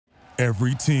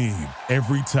Every team,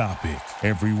 every topic,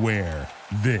 everywhere.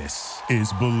 This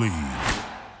is Believe.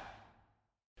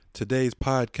 Today's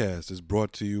podcast is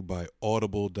brought to you by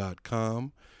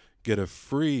Audible.com. Get a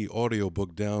free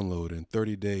audiobook download and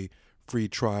 30-day free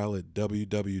trial at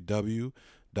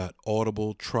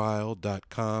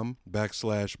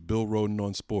www.audibletrial.com/Bill Rhoden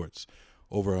on Sports.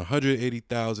 Over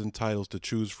 180,000 titles to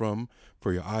choose from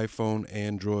for your iPhone,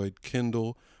 Android,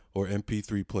 Kindle, or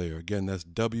MP3 player. Again, that's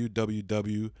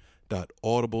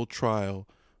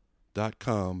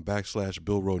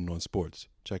www.audibletrial.com/Bill Rhoden on Sports.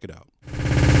 Check it out.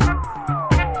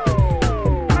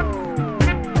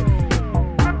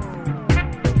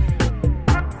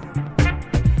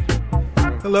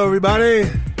 Hello,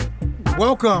 everybody.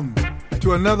 Welcome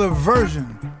to another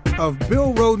version of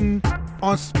Bill Rhoden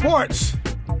on Sports.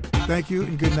 Thank you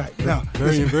and good night. Now,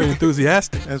 Very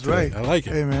enthusiastic. That's right. I like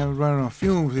it. Hey, man, we're running on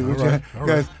fumes here. All right.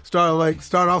 Guys,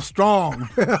 start off strong.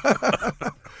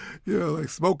 Like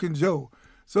Smoking Joe.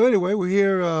 So anyway, we're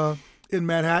here in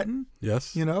Manhattan.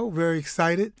 Yes. Very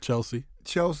excited. Chelsea.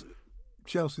 Chelsea.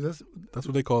 That's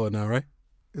what they call it now, right?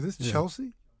 Is this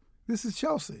Chelsea? This is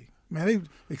Chelsea. Man, they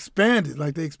expanded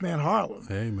like they expand Harlem.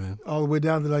 Hey, man. All the way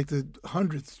down to like the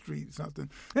 100th Street or something.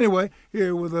 Anyway,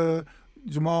 here with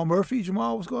Jamal Murphy.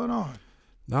 Jamal, what's going on?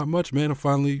 Not much, man. I'm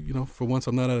finally, for once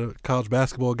I'm not at a college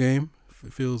basketball game.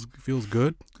 It feels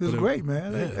good. Feels great,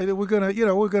 man. Yeah. And we're gonna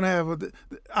have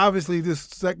obviously this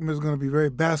segment is gonna be very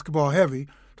basketball heavy.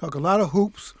 Talk a lot of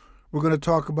hoops. We're gonna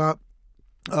talk about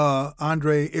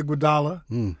Andre Iguodala,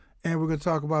 and we're gonna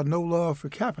talk about no love for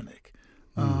Kaepernick.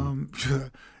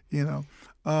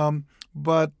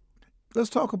 But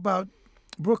let's talk about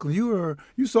Brooklyn. You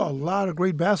saw a lot of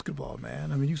great basketball,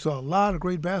 man. I mean, you saw a lot of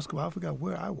great basketball. I forgot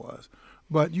where I was,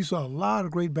 but you saw a lot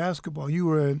of great basketball. You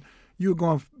were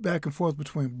going back and forth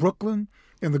between Brooklyn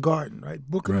and the Garden, right?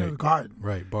 Brooklyn and the Garden.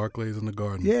 Right, Barclays and the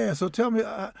Garden. Yeah, so tell me,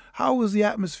 how was the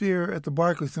atmosphere at the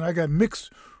Barclays? And I got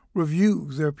mixed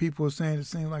reviews. There are people saying it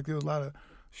seemed like there was a lot of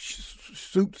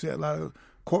suits, a lot of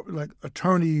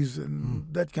attorneys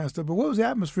and that kind of stuff. But what was the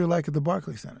atmosphere like at the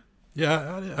Barclays Center?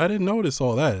 Yeah, I didn't notice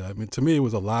all that. I mean, to me, it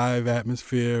was a live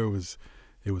atmosphere.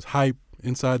 It was hype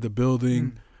inside the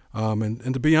building.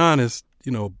 And to be honest,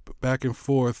 back and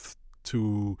forth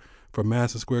from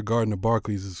Madison Square Garden to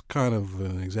Barclays is kind of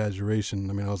an exaggeration.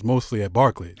 I mean, I was mostly at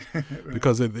Barclays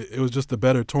because it was just a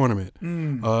better tournament.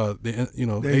 The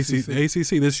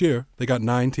ACC this year, they got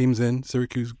 9 teams in.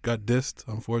 Syracuse got dissed,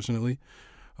 unfortunately.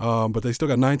 But they still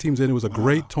got 9 teams in. It was a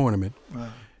great tournament. Wow.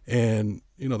 And,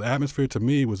 the atmosphere to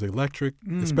me was electric,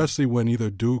 especially when either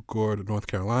Duke or North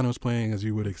Carolina was playing, as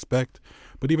you would expect.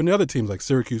 But even the other teams like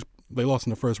Syracuse, they lost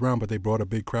in the first round, but they brought a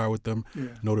big crowd with them.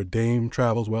 Yeah. Notre Dame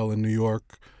travels well in New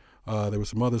York. There were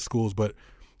some other schools. But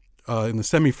in the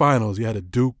semifinals, you had a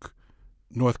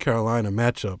Duke-North Carolina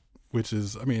matchup, which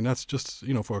is, that's just,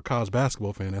 for a college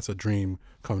basketball fan, that's a dream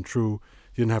come true.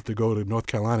 You didn't have to go to North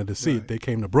Carolina to see it. They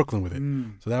came to Brooklyn with it.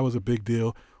 So that was a big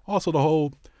deal. Also, the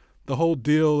whole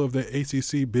deal of the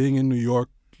ACC being in New York,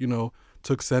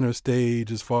 took center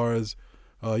stage as far as,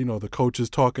 the coaches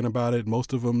talking about it.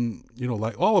 Most of them,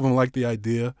 all of them liked the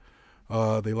idea.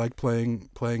 They liked playing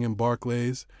in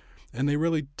Barclays. And they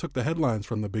really took the headlines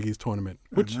from the Big East tournament,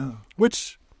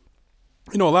 which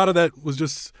a lot of that was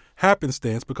just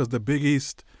happenstance because the Big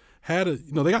East had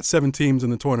they got 7 teams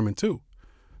in the tournament too.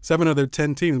 7 of their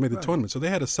 10 teams made the tournament. So they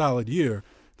had a solid year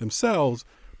themselves,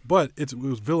 but it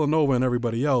was Villanova and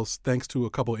everybody else, thanks to a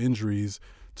couple injuries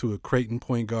to a Creighton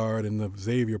point guard and the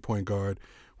Xavier point guard,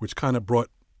 which kind of brought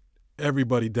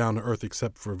everybody down to earth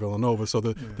except for Villanova. So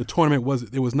the tournament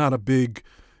was not a big,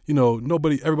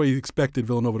 everybody expected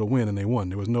Villanova to win and they won.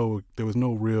 There was no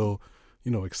real,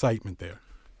 excitement there.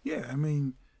 Yeah,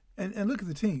 and look at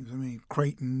the teams.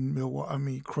 Creighton,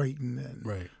 Milwaukee. Creighton and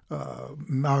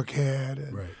Marquette.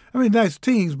 And, nice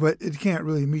teams, but it can't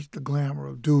really meet the glamour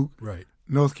of Duke,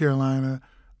 North Carolina,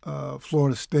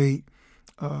 Florida State.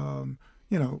 Notre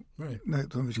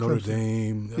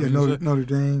Dame. Yeah, Notre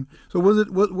Dame. So was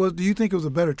do you think it was a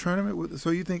better tournament? So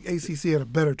you think ACC had a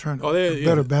better tournament,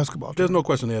 better basketball? There's no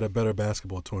question they had a better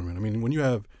basketball tournament. When you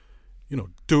have,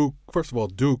 Duke. First of all,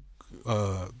 Duke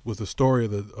was the story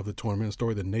of the tournament, the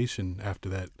story of the nation after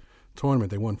that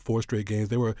tournament. They won 4 straight games.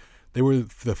 They were the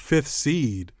 5th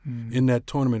seed in that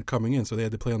tournament coming in, so they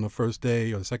had to play on the first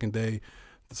day or the second day.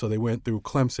 So they went through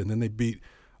Clemson. Then they beat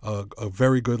a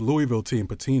very good Louisville team,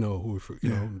 Pitino, who if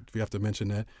you have to mention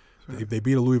that. Right. They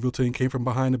beat a Louisville team, came from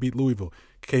behind to beat Louisville,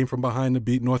 came from behind to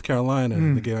beat North Carolina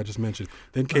in the game I just mentioned,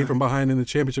 then came from behind in the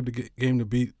championship game to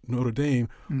beat Notre Dame.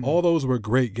 All those were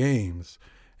great games.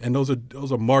 and those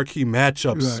are marquee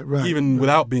matchups, even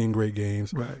without being great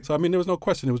games. Right. So I mean, there was no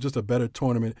question. It was just a better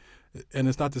tournament, and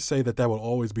it's not to say that will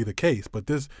always be the case. But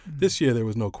this year there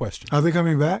was no question. Are they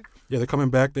coming back? Yeah, they're coming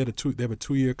back. They have a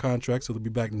 2-year contract, so they'll be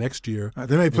back next year.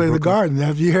 They may play in the Garden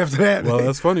the year after that. Well,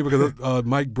 that's funny because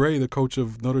Mike Bray, the coach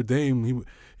of Notre Dame,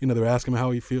 they were asking him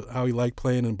how he liked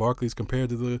playing in Barclays compared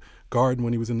to the Garden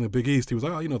when he was in the Big East. He was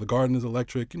like, the Garden is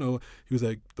electric. He was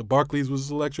like, the Barclays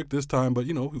was electric this time, but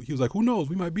he was like, who knows?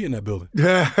 We might be in that building.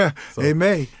 Yeah, so. They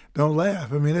may. Don't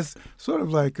laugh. I mean, it's sort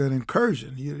of like an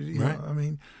incursion. Right. I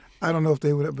mean, I don't know if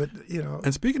they would, but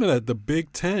And speaking of that, the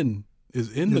Big Ten is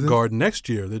in the Garden next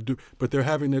year. But they're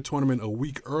having their tournament a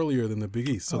week earlier than the Big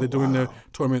East. So they're doing their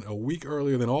tournament a week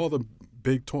earlier than all the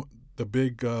big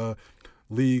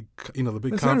league, the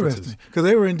big That's conferences. Interesting, because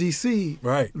they were in D.C.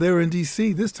 Right. They were in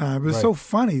D.C. this time. But it's so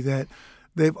funny that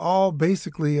they've all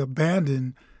basically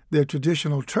abandoned their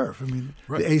traditional turf. I mean,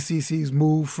 the ACC's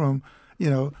moved from,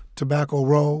 Tobacco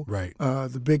Row. Right.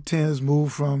 The Big Ten's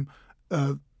moved from,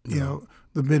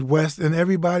 the Midwest, and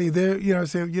everybody there,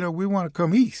 saying, we want to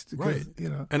come east. Right.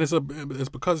 And it's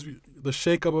because the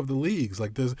shakeup of the leagues.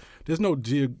 Like there's no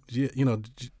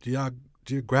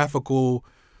geographical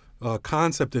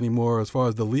concept anymore as far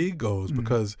as the league goes,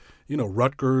 because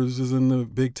Rutgers is in the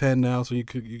Big Ten now, so you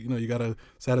got to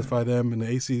satisfy them. In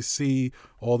the ACC,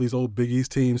 all these old Big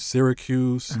East teams,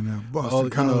 Syracuse, and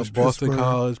Boston College,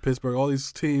 Pittsburgh, all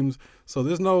these teams. So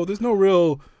there's no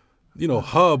real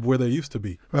hub where there used to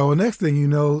be. Well, next thing you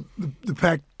know, the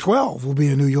Pac-12 will be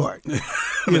in New York.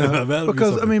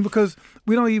 Because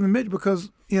we don't even admit,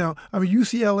 because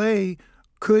UCLA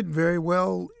could very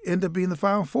well end up being the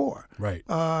Final Four. Right.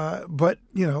 But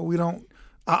we don't,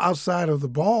 outside of the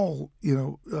ball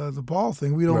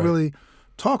thing, we don't really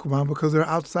talk about them because they're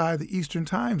outside the Eastern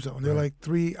time zone. They're like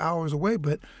 3 hours away,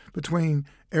 but between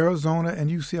Arizona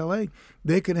and UCLA,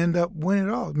 they could end up winning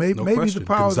it all. Maybe question. the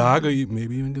power Gonzaga,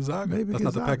 maybe even Gonzaga. Maybe that's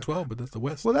Gonzaga. Not the Pac-12, but that's the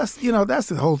West. Well, that's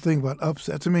the whole thing about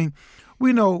upsets. I mean,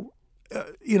 we know,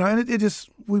 and it just,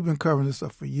 we've been covering this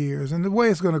stuff for years. And the way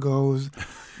it's going to go is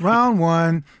round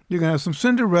one, you're going to have some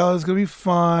Cinderella. It's going to be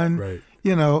fun. Right.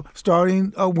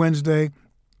 Starting Wednesday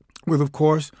with, of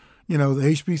course, the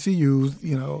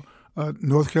HBCUs,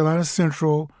 North Carolina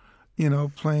Central,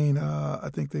 playing, I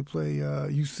think they play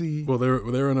UC. Well,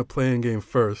 they're in a playing game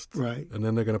first. Right. And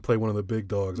then they're going to play one of the big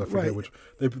dogs. I forget which.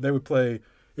 They would play,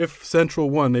 if Central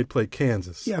won, they'd play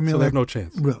Kansas. Yeah, I mean, so they have no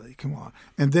chance. Really, come on.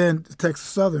 And then Texas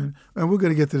Southern, and we're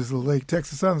going to get to this a little late,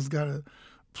 Texas Southern's got to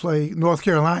play North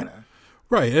Carolina.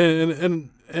 Right. And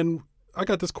I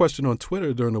got this question on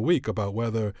Twitter during the week about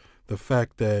whether the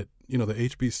fact that,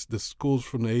 the schools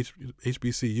from the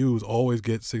HBCUs always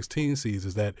get 16 seeds,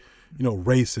 is that,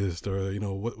 racist, or,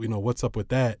 what's up with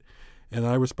that? And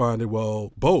I responded,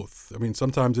 well, both. I mean,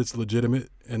 sometimes it's legitimate,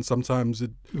 and sometimes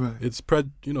it's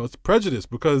prejudice,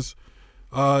 because,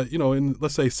 in,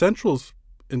 let's say, Central's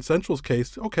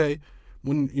case, okay,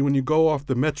 when you go off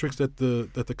the metrics that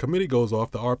the committee goes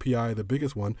off, the RPI, the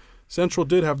biggest one, Central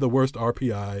did have the worst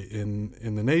RPI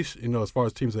in the nation, as far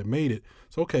as teams that made it.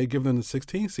 So, okay, give them the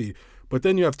 16 seed. But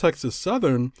then you have Texas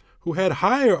Southern, who had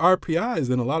higher RPIs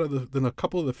than a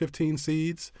couple of the 15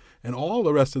 seeds and all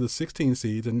the rest of the 16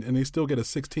 seeds, and they still get a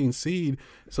 16 seed.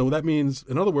 So that means,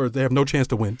 in other words, they have no chance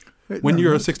to win. When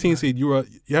you're a 16 seed,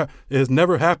 it has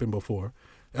never happened before.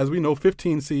 As we know,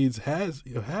 15 seeds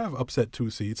have upset 2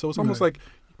 seeds. So it's almost like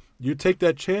you take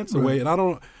that chance away. And I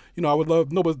don't, I would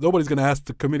love, nobody's going to ask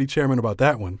the committee chairman about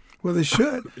that one. Well, they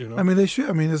should. I mean, they should.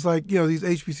 I mean, it's like, these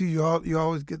HBCUs, you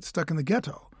always get stuck in the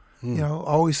ghetto.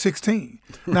 Always 16.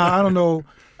 Now, I don't know,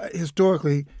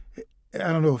 historically,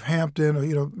 I don't know if Hampton or,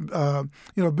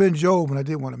 Ben Jobe, and I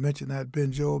did want to mention that,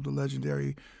 Ben Jobe, the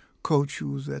legendary coach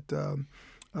who was at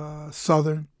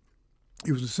Southern.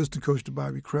 He was assistant coach to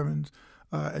Bobby Crimmins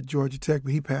at Georgia Tech,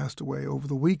 but he passed away over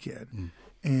the weekend.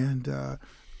 And,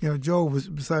 Jobe was,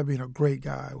 besides being a great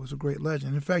guy, was a great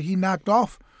legend. In fact, he knocked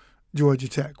off Georgia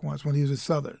Tech once when he was at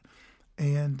Southern.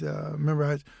 And remember,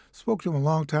 I spoke to him a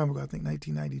long time ago, I think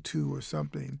 1992 or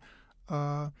something.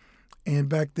 And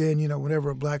back then, whenever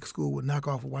a black school would knock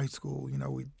off a white school,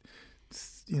 we'd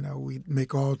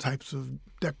make all types of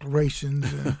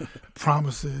declarations and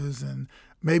promises, and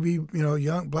maybe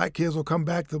young black kids will come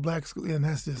back to black school, and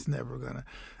that's just never gonna.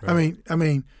 Right. I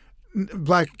mean,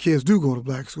 black kids do go to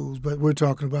black schools, but we're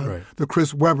talking about the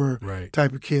Chris Webber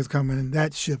type of kids coming, and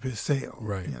that ship has sailed.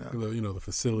 Right. The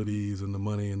facilities and the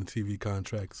money and the TV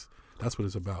contracts. That's what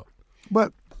it's about.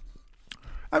 But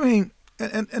I mean,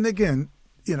 and again,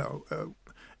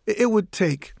 it would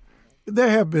take. There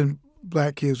have been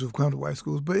black kids who've come to white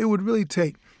schools, but it would really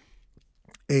take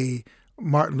a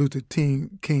Martin Luther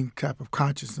King type of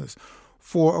consciousness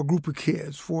for a group of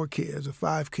kids, 4 kids or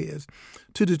 5 kids,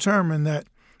 to determine that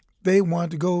they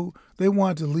want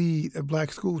to lead a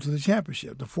black school to the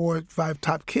championship, the 4 or 5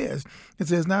 top kids. And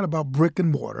so it's not about brick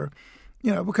and mortar,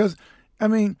 because, I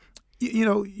mean,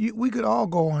 we could all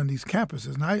go on these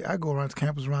campuses, and I go around to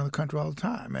campuses around the country all the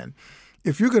time. And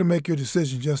if you're going to make your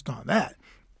decision just on that,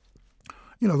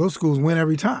 those schools win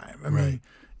every time. I mean,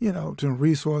 to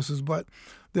resources, but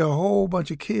there are a whole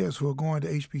bunch of kids who are going to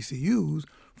HBCUs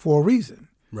for a reason.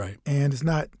 Right. And it's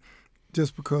not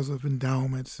just because of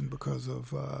endowments and because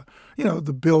of,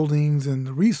 the buildings and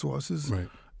the resources. Right.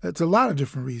 It's a lot of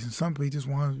different reasons. Some people just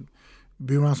want to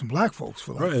be around some black folks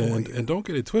for like 4 years. And don't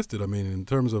get it twisted. I mean, in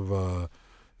terms of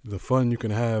the fun you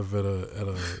can have at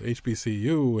a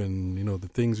HBCU and, the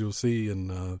things you'll see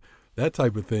and that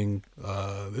type of thing,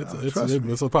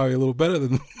 it's probably a little better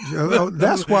than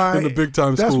that's why in the big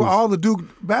time schools. That's why all the Duke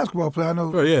basketball players, I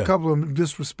know a couple of them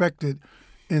disrespected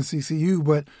NCCU,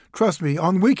 but trust me,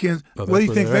 on the weekends, where do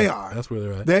you think they are? That's where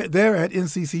they're at. They're at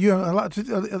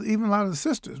NCCU, even a lot of the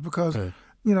sisters, because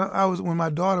when my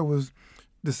daughter was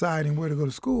deciding where to go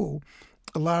to school,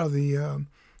 a lot of the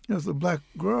the black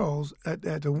girls at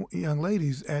the young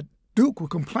ladies at Duke were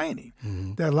complaining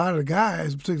that a lot of the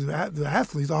guys, particularly the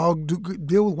athletes, all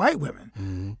deal with white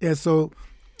women, and so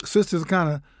sisters are kind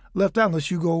of left out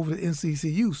unless you go over to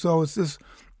NCCU. So it's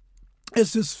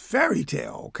this fairy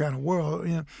tale kind of world,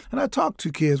 And I talk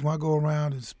to kids when I go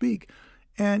around and speak,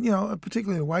 and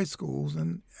particularly in white schools,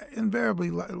 and invariably,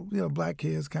 black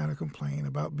kids kind of complain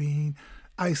about being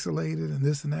isolated and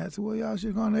this and that. So, well, y'all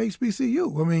should go to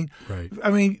HBCU.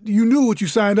 I mean, you knew what you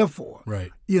signed up for.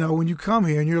 Right. When you come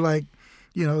here and you're like,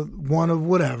 one of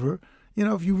whatever,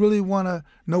 if you really want to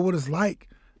know what it's like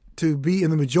to be in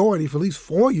the majority for at least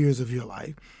 4 years of your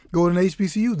life, go to an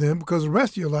HBCU then, because the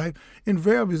rest of your life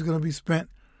invariably is going to be spent,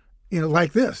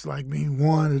 like this, like being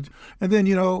one. And then,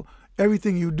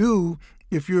 everything you do,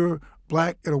 if you're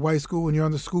black at a white school and you're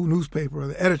on the school newspaper or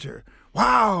the editor,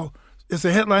 wow, it's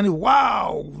a headline,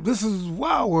 wow, this is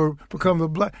wow, or become the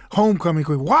black homecoming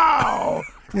queen, wow.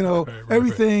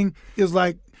 Everything is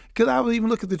like, because I would even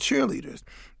look at the cheerleaders.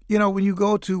 When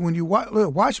you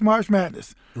watch March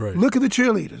Madness, look at the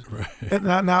cheerleaders. Right. And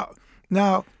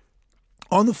now,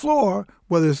 on the floor,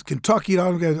 whether it's Kentucky,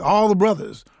 all the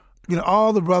brothers, and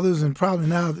probably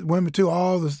now the women too,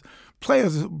 all the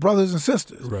players, brothers and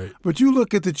sisters. Right. But you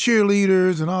look at the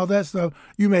cheerleaders and all that stuff,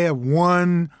 you may have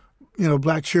one,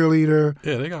 black cheerleader.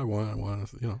 Yeah, they got one or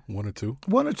two.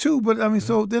 One or two, but I mean,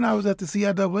 so then I was at the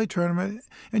CIAA tournament,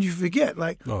 and you forget,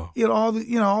 all the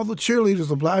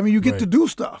cheerleaders are black. I mean, you get to do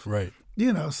stuff. Right.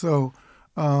 So,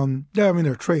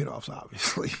 there are trade-offs,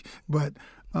 obviously, but.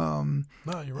 No,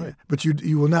 you're right. But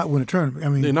you will not win a tournament. I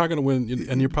mean, you're not going to win,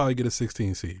 and you'll probably get a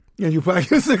 16 seed. Yeah, you'll probably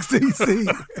get a 16 seed.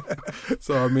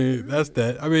 So I mean, that's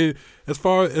that. I mean, as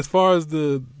far as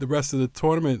the rest of the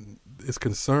tournament is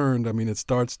concerned, I mean, it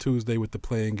starts Tuesday with the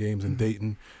playing games in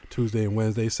Dayton. Tuesday and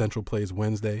Wednesday, Central plays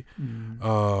Wednesday,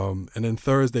 and then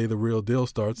Thursday the real deal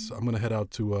starts. I'm going to head out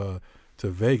to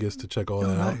Vegas to check all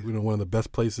that out. One of the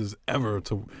best places ever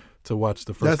to watch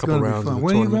the first couple rounds of the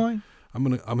when tournament. When are you going?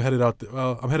 I'm headed out there.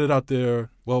 Well, I'm headed out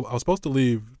there. Well, I was supposed to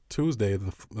leave Tuesday,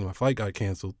 then my flight got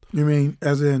canceled. You mean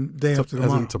as in day after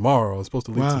tomorrow? As in tomorrow. I was supposed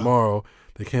to leave tomorrow.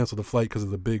 They canceled the flight because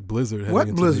of the big blizzard heading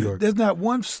into blizzard? New York. There's not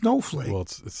one snowflake. Well,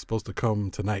 it's supposed to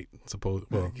come tonight.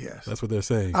 Yes. That's what they're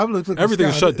saying.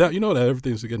 Everything's shut down. You know that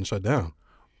everything's getting shut down.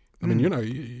 I mean,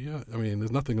 I mean,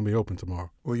 there's nothing gonna be open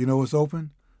tomorrow. Well, you know what's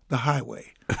open? The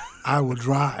highway. I will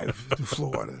drive to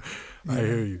Florida. I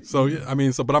hear you. So yeah, I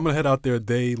mean, but I'm gonna head out there a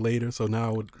day later. So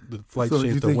now the flight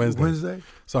changed to Wednesday.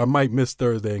 So I might miss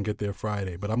Thursday and get there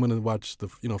Friday. But I'm gonna watch the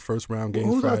first round games.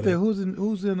 Who's Friday. out there? Who's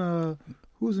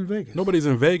in Vegas? Nobody's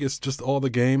in Vegas. Just all the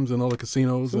games and all the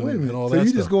casinos and all that. So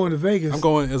stuff. Just going to Vegas? I'm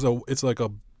going it's like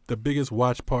the biggest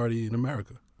watch party in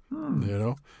America.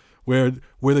 Where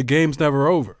the game's never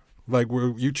over. Like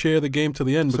where you cheer the game to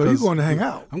the end. So you're going to hang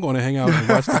out? I'm going to hang out and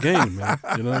watch the game, man.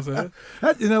 You know what I'm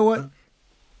saying? You know what?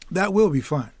 That will be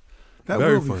fun.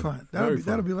 That'll be fun.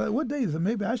 That'll be like, what day is it?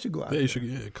 Maybe I should go out. Yeah, you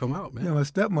should come out, man. My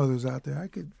stepmother's out there.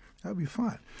 That'd be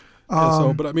fun.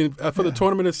 But I mean, for the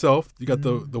tournament itself, you got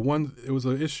the one. It was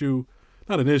an issue,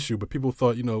 not an issue, but people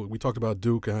thought, we talked about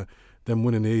Duke, them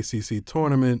winning the ACC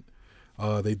tournament.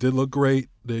 They did look great.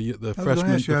 The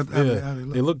freshmen,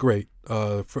 they look great.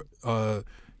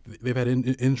 They've had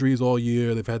injuries all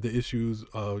year. They've had the issues.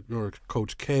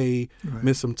 Coach K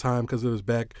missed some time because of his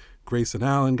back. Grayson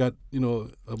Allen got a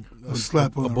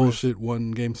bullshit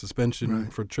 1-game suspension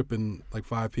for tripping like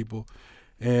 5 people,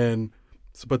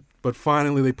 but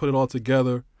finally they put it all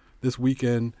together this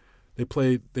weekend. They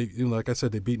played. Like I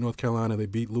said, they beat North Carolina. They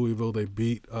beat Louisville. They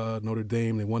beat Notre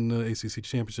Dame. They won the ACC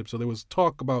championship. So there was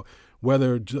talk about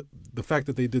whether the fact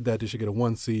that they did that, they should get a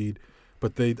 1 seed.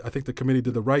 But I think the committee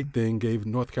did the right thing, gave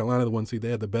North Carolina the 1 seed. They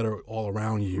had the better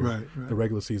all-around year, the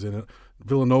regular season.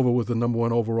 Villanova was the number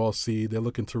 1 overall seed. They're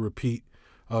looking to repeat.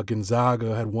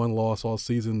 Gonzaga had 1 loss all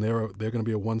season. They're going to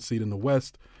be a 1 seed in the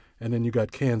West. And then you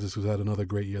got Kansas, who's had another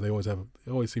great year. They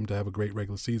always seem to have a great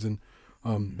regular season.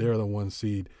 They're the 1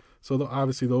 seed. So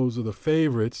obviously those are the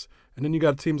favorites. And then you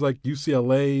got teams like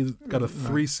UCLA, got a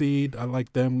 3 seed. I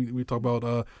like them. We talk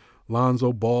about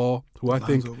Lonzo Ball, who I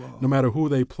think no matter who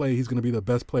they play, he's going to be the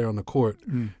best player on the court.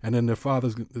 And then his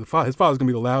father's going to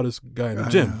be the loudest guy in the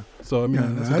gym. So, I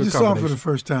mean, that's a I good just saw him for the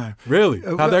first time. Really?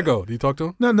 How'd that go? Did you talk to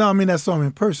him? No, I mean, I saw him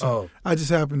in person. Oh. I just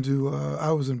happened to,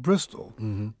 I was in Bristol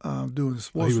doing the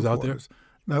sports he was reporters. out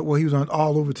there? Well, he was on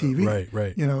all over TV.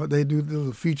 Right. You know, they do the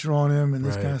little feature on him and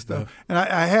this kind of stuff. Yeah. And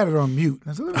I had it on mute.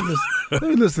 I said, let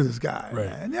me listen to this guy. Right.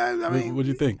 Man. Yeah, I mean, what do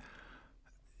you think?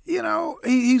 You know,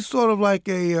 he's sort of like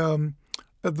the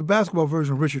basketball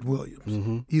version of Richard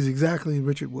Williams. He's exactly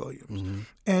Richard Williams.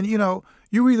 And, you know,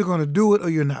 you're either going to do it or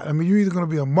you're not. I mean, you're either going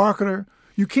to be a marketer.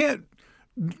 You can't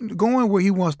go in where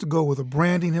he wants to go with a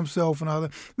branding himself and all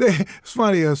that. It's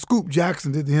funny, Scoop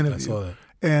Jackson did the interview. I saw that.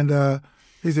 And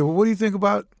he said, well, what do you think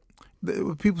about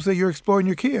people say you're exploiting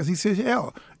your kids? He says,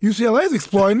 hell, UCLA's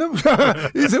exploiting them.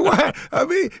 He said, why? I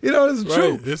mean, you know, it's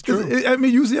true. Right, it's true. I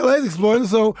mean, UCLA's exploiting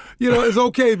them, so, you know, it's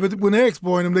okay. But when they're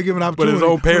exploiting them, they give an opportunity. But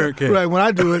his own parent can't. Right, when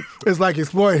I do it, it's like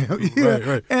exploiting them.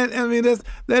 Right. And, I mean,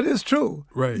 that is true.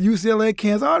 Right. UCLA,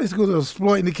 Kansas, all these schools are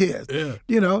exploiting the kids. Yeah.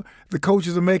 You know, the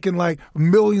coaches are making like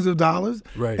millions of dollars.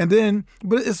 Right. And then,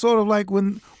 but it's sort of like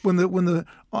when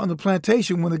on the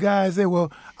plantation, when the guys say,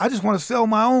 well, I just want to sell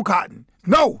my own cotton.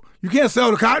 No, you can't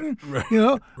sell the cotton. Right. You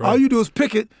know, all you do is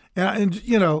pick it, and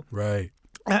you know. Right.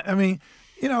 I mean,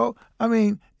 you know,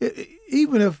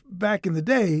 even if back in the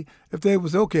day, if they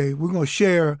was okay, we're going to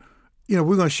share, you know,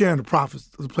 we're going to share in the profits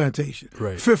of the plantation.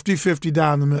 Right. 50-50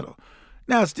 down the middle.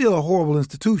 Now it's still a horrible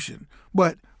institution,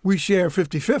 but we share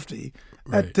 50-50.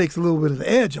 That Right. takes a little bit of the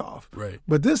edge off. Right.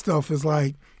 But this stuff is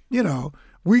like, you know,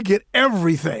 we get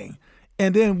everything,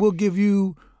 and then we'll give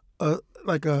you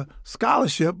like a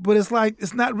scholarship, but it's like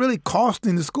it's not really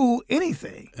costing the school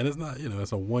anything. And it's not, you know,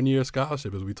 it's a 1-year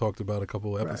scholarship, as we talked about a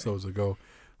couple of episodes ago.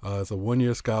 It's a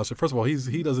 1-year scholarship. First of all, he's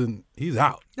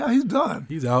out. Yeah, he's done.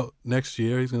 He's out next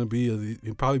year. He's going to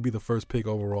he'll probably be the first pick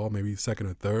overall, maybe second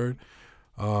or third.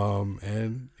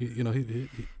 And you know,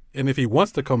 and if he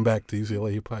wants to come back to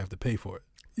UCLA, he'll probably have to pay for it.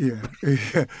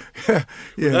 Yeah.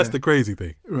 That's the crazy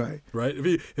thing, Right. right?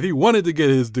 If he wanted to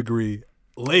get his degree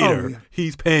later,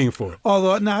 he's paying for it.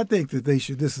 Although, no, I think that they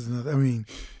should. This is another. I mean,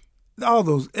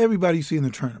 everybody you see in the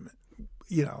tournament,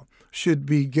 you know, should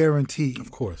be guaranteed,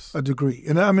 Of course. a degree.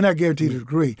 And I mean, not guaranteed a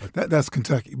degree. That's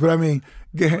Kentucky. But I mean,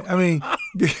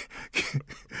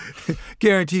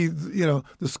 guaranteed. You know,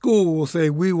 the school will say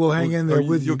we will hang in there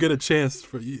with you. You'll get a chance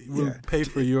we'll pay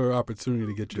for your opportunity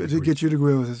to get your degree. To get your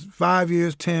degree. It's 5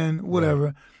 years, 10, whatever.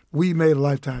 Right. We made a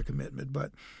lifetime commitment,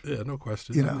 but Yeah, no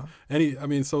question. You know.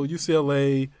 So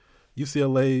UCLA,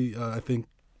 I think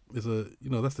is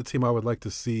that's the team I would like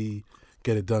to see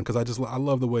get it done, because I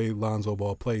love the way Lonzo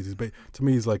Ball plays. To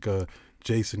me, he's like a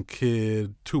Jason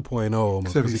Kidd 2.0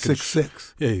 almost. except he's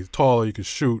 6'6". Yeah, he's taller. He can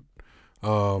shoot,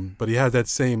 but he has that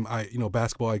same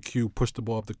basketball IQ. Push the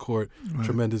ball up the court. Right.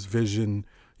 Tremendous vision.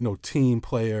 Team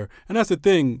player, and that's the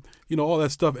thing. All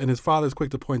that stuff. And his father's quick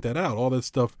to point that out. All that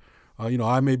stuff.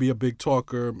 I may be a big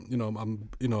talker. I'm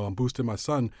boosting my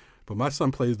son, but my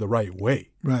son plays the right way.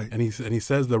 Right. And he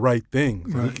says the right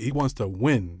things. Right. He wants to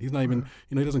win. He's not even.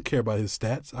 He doesn't care about his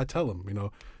stats. I tell him.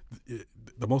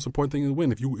 The most important thing is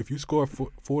win. If you score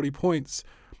 40 points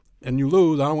and you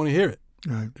lose, I don't want to hear it.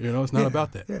 Right. It's not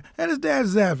about that. Yeah. And his dad's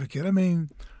his advocate. I mean,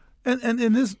 and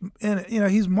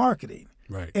he's marketing.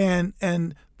 Right.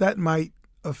 And that might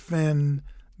offend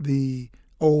the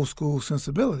old school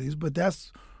sensibilities, but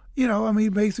that's, he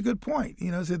makes a good point.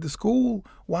 He said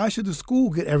why should the school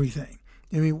get everything?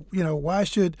 I mean, why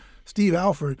should Steve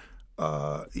Alford,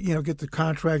 get the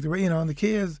contract, and the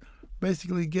kids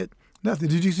basically get nothing.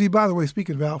 Did you see, by the way,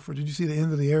 speaking of Alford, did you see the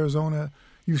end of the Arizona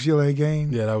UCLA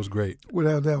game? Yeah, that was great.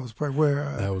 That was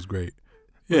where that was great.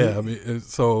 Yeah,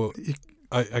 so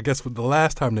I guess the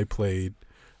last time they played,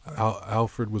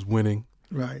 Alfred was winning.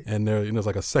 Right. And there's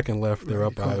like a second left. They're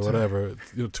up by whatever.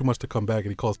 Too much to come back,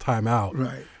 and he calls timeout.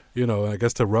 Right. And I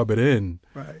guess to rub it in.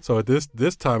 Right. So at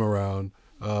this time around,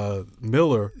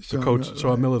 Miller,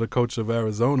 Sean Miller, the coach of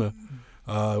Arizona,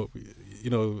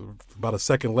 about a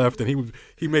second left, and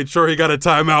he made sure he got a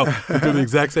timeout to do the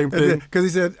exact same thing. Because he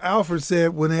said, Alfred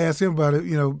said when they asked him about it,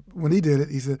 when he did it,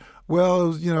 he said,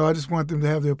 well, I just want them to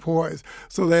have their points.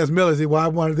 So they asked Miller, he said, well, I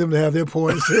wanted them to have their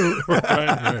points too.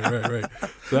 Right.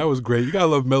 So that was great. You got to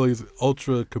love Miller. He's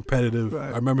ultra competitive.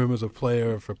 Right. I remember him as a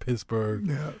player for Pittsburgh.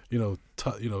 Yeah. One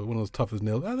of those tough as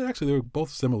nails. Actually, they were both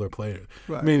similar players.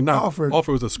 Right. I mean, Alfred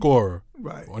was a scorer.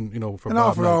 Right. For and Bob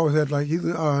Alfred Knight. always had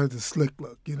the slick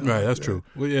look. Right, that's true.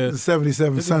 Well, yeah, the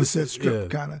 77 Sunset Strip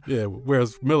kind of. Yeah,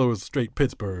 whereas Miller was straight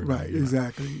Pittsburgh. Right,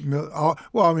 exactly.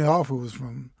 Alfred was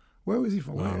from, where was he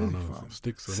from? Well, where I don't is he know, from?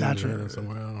 Sticks or Satcher, Indiana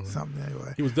somewhere. I don't know. Something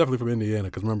anyway. He was definitely from Indiana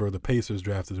because remember the Pacers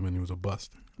drafted him and he was a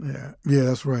bust. Yeah,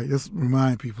 that's right. Just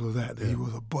remind people of that he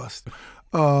was a bust.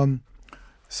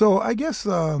 So I guess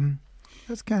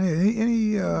that's kind of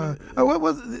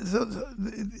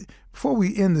before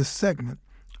we end this segment,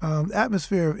 the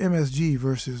atmosphere of MSG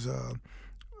versus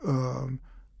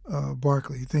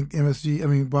Barkley. You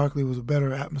think Barkley was a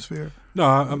better atmosphere? No,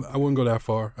 I wouldn't go that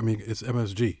far. I mean, it's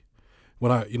MSG.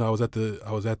 When I was at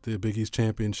the Big East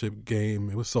championship game,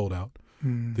 it was sold out.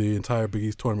 The entire Big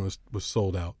East tournament was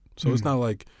sold out. So it's not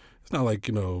like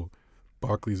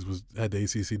Barclays had the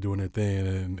ACC doing their thing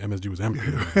and MSG was empty.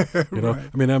 Right.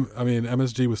 I mean,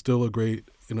 MSG was still a great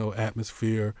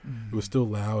atmosphere. It was still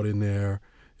loud in there.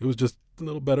 It was just a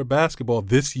little better basketball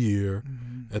this year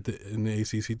in the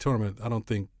ACC tournament. I don't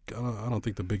think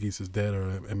the Big East is dead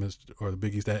or the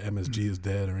Big East at MSG is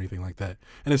dead or anything like that.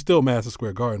 And it's still Madison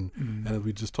Square Garden. And as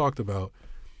we just talked about,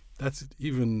 that's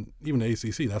even the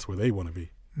ACC. That's where they want to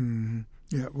be.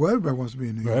 Yeah. Well, everybody wants to be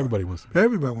in New York. Everybody wants to be.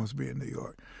 Everybody wants to be in New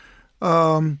York.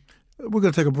 We're going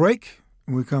to take a break.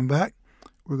 When we come back,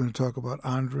 we're going to talk about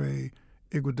Andre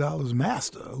Iguodala's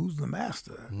master. Who's the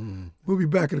master? We'll be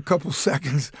back in a couple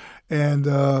seconds. And,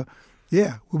 we'll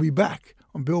be back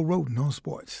on Bill Rhoden on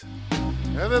Sports.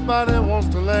 Everybody wants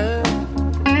to laugh,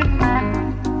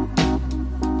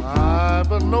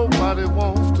 but nobody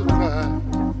wants to cry.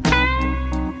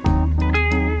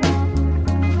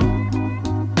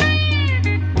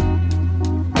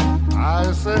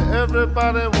 I say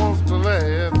everybody wants to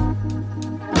laugh,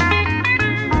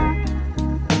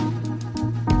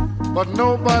 but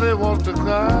nobody wants to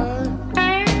cry.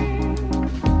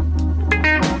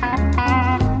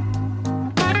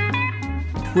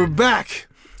 We're back.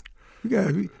 We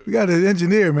got an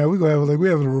engineer, man. We having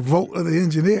a revolt of the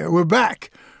engineer. We're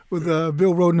back with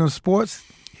Bill Rhoden on Sports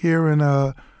here in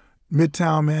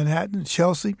Midtown Manhattan,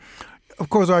 Chelsea. Of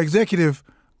course, our executive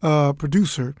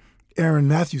producer, Aaron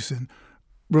Matthewson,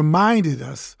 reminded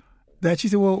us that she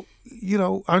said, well,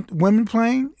 aren't women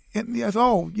playing? And yes,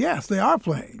 yes, they are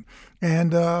playing.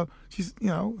 And she's,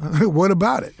 what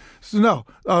about it? So no,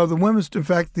 the women's, in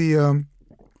fact, the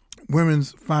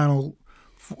women's final,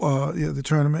 the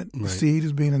tournament Right. seed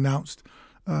is being announced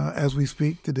as we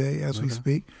speak today, we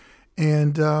speak.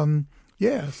 And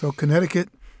so Connecticut.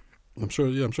 I'm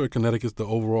sure Connecticut's the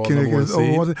overall Connecticut's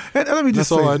number one seed. And let me just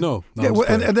That's say all I this. know. No, Yeah,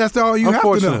 and that's all you have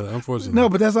to know. Unfortunately. No,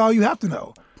 but that's all you have to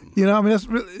know. That's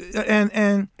really,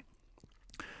 and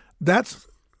that's,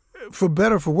 for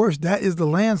better or for worse, that is the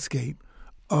landscape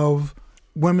of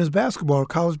women's basketball,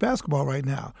 college basketball right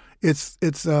now. It's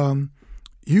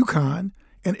UConn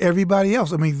and everybody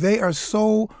else. I mean, they are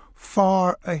so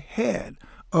far ahead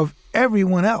of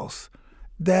everyone else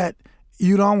that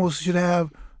you'd almost should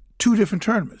have two different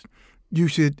tournaments. You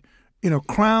should,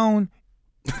 crown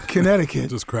Connecticut.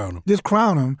 Just crown them. Just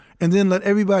crown them, and then let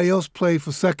everybody else play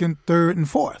for second, third, and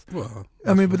fourth. Well,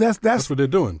 but that's what they're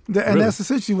doing. And that's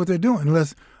essentially what they're doing,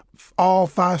 unless all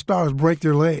 5 stars break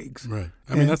their legs. Right.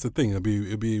 I mean, that's the thing.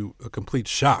 It'd be a complete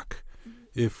shock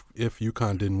if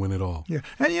UConn didn't win it all. Yeah,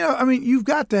 and you've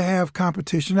got to have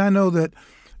competition. I know that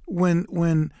when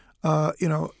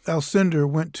Alcindor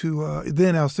went to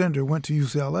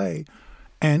UCLA,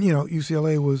 and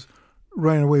UCLA was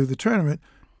running away with the tournament,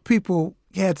 people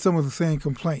had some of the same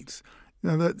complaints.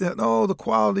 The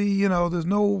quality, there's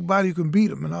nobody who can beat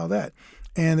them and all that.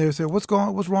 And they said, what's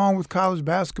wrong with college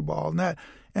basketball and that?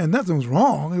 And nothing was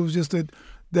wrong. It was just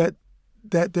that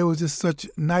there was just such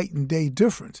night and day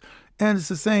difference. And it's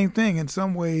the same thing. In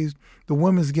some ways, the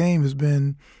women's game has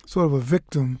been sort of a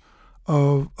victim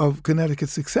of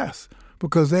Connecticut's success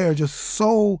because they are just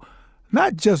so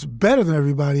not just better than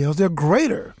everybody else, they're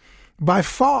greater by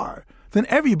far than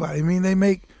everybody. I mean, they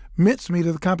make mincemeat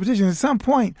of the competition. At some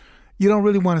point, you don't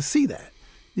really want to see that,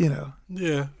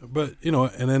 Yeah, but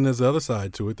and then there's the other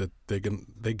side to it that they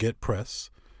get press,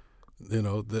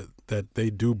 that they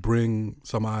do bring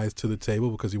some eyes to the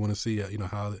table because you want to see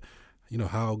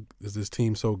how is this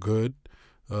team so good?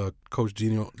 Coach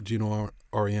Gino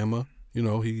Auriemma,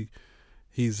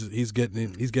 he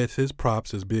gets his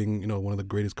props as being one of the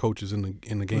greatest coaches in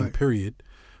the game. Right. Period.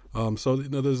 So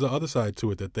there's the other side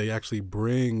to it that they actually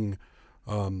bring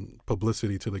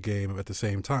publicity to the game at the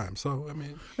same time. So I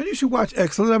mean, and you should watch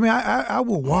Excellence. I mean, I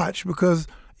will watch because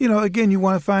again, you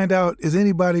want to find out, is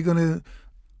anybody going to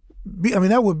be? I mean,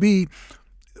 that would be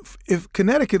if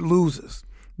Connecticut loses,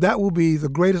 that will be the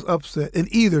greatest upset in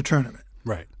either tournament,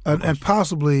 right? And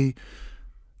possibly,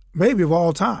 maybe of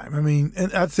all time. I mean,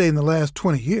 and I'd say in the last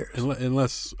 20 years,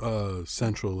 unless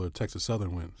Central or Texas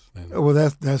Southern wins. Well,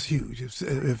 that's huge.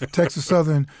 If Texas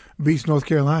Southern beats North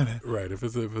Carolina, right? If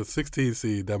it's a 16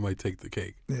 seed, that might take the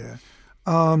cake. Yeah,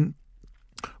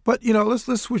 but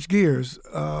let's switch gears.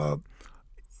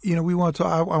 We want to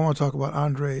talk. I want to talk about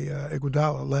Andre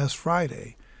Iguodala last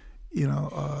Friday.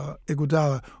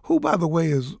 Iguodala, who, by the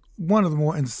way, is one of the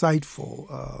more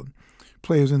insightful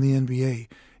players in the NBA.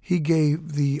 He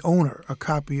gave the owner a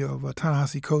copy of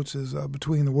Ta-Nehisi Coates'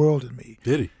 Between the World and Me.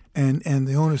 Did he? And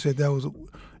the owner said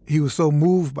he was so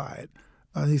moved by it.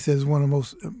 He says it's one of the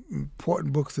most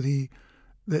important books that he's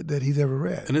ever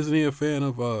read. And isn't he a fan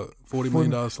of $40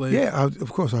 Million Slave? Yeah,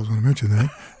 of course I was going to mention that.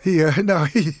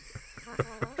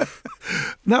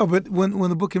 No, but when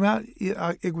the book came out,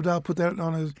 Iguodala put that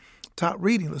on his top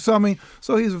reading list. So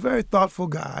he's a very thoughtful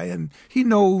guy, and he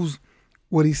knows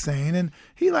what he's saying, and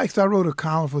he likes. I wrote a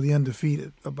column for The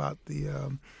Undefeated about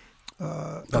the.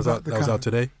 That was out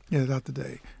today. Yeah, it's out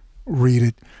today. Read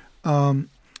it, but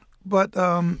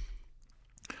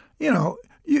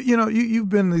you've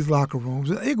been in these locker rooms.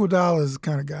 Iguodala is the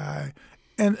kind of guy,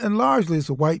 and largely it's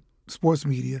a white sports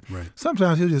media. Right.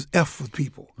 Sometimes he'll just F with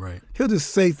people. Right. He'll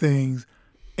just say things,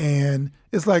 and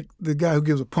it's like the guy who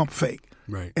gives a pump fake.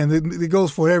 Right. And it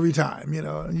goes for it every time,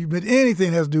 But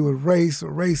anything that has to do with race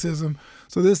or racism.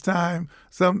 So this time,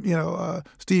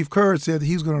 Steve Kerr said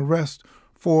he's going to rest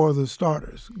 4 of the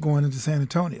starters going into San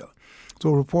Antonio. So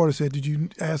a reporter said, "Did you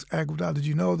ask Iguodala? Did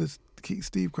you know that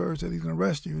Steve Kerr said he's going to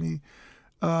rest you?" And he,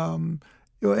 I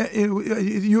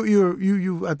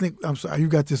think, I'm sorry, you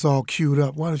got this all queued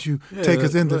up. Why don't you take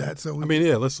us into that? So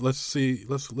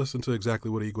let's listen to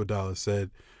exactly what Iguodala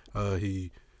said.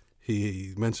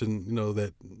 He mentioned,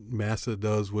 that Massa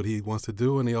does what he wants to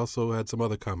do, and he also had some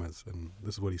other comments, and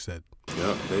this is what he said.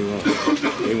 Yep, they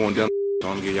want dumb. So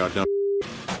I'm gonna give y'all dumb.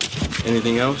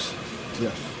 Anything else?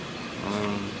 Yes.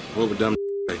 What would dumb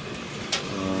say?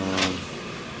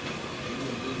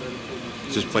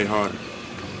 Just play harder.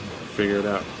 Figure it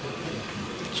out.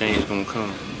 Change gonna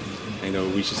come. Ain't that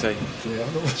what we should say? Yeah.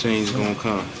 Change is gonna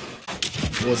come.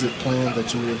 Was it planned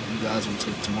that you guys would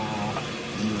take tomorrow off?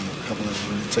 You and a couple of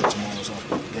them would take tomorrow's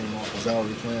game off. Was that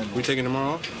already planned? We taking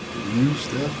tomorrow off? You,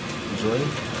 Steph, Dre,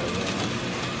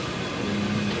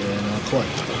 and Clay.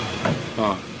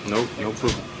 No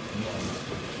proof.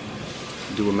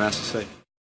 Do what Master say.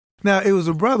 Now, it was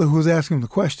a brother who was asking him the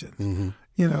question,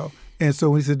 and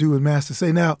so he said, do what Master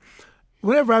say. Now,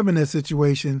 whenever I'm in that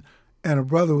situation and a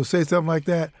brother will say something like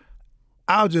that,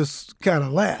 I'll just kind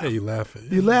of laugh. Yeah, you laugh at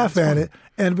it. You laugh at it,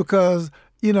 and because,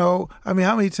 how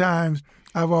many times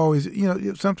I've always,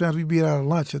 sometimes we'd be out of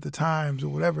lunch at the Times or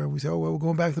whatever, and we say, oh, well, we're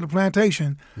going back to the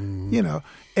plantation, and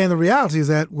the reality is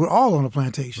that we're all on the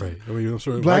plantation. Right. I mean, I'm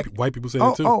sure white people say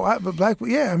that too. But black,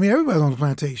 yeah, I mean, everybody's on the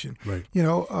plantation. Right.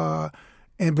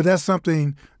 But that's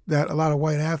something that a lot of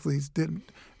white athletes didn't.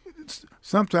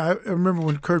 Sometimes, I remember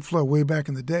when Curt Flood, way back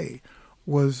in the day,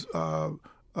 was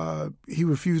he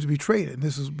refused to be traded. And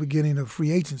this was the beginning of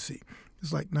free agency.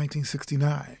 It's like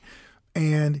 1969.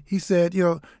 And he said,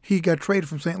 he got traded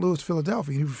from St. Louis to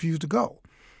Philadelphia, and he refused to go.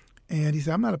 And he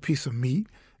said, I'm not a piece of meat,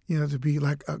 to be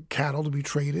like a cattle to be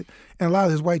traded. And a lot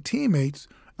of his white teammates,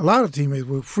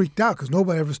 were freaked out because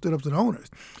nobody ever stood up to the owners.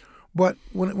 But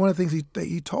one of the things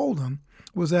he told them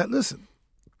was that, listen,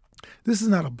 this is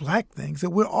not a black thing. He said,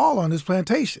 we're all on this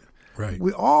plantation. Right.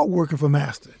 We're all working for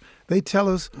Master. They tell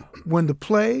us when to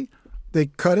play. They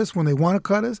cut us when they want to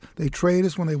cut us. They trade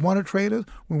us when they want to trade us.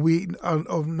 When we are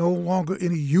of no longer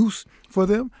any use for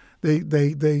them, they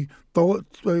throw it,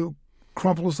 they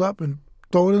crumple us up and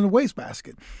throw it in the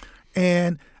wastebasket.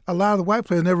 And a lot of the white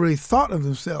players never really thought of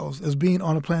themselves as being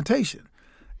on a plantation.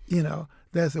 They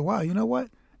said, wow, you know what?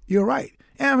 You're right.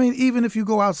 And I mean, even if you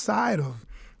go outside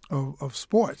of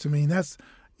sports, I mean, that's,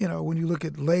 when you look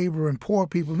at labor and poor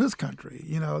people in this country,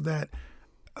 that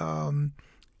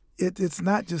it's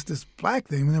not just this black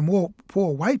thing. I mean, there are more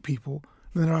poor white people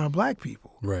than there are black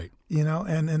people. Right.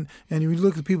 And you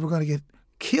look at people who are going to get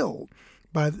killed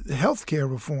by the health care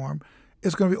reform,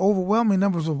 it's going to be overwhelming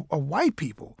numbers of white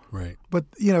people. Right. But,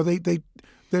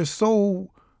 they're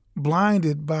so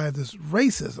blinded by this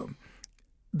racism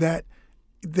that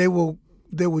they will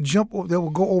they would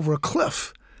go over a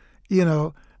cliff, you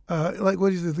know. Like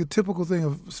what is it, the typical thing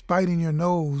of spiting your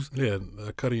nose? Yeah,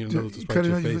 cutting your nose to spite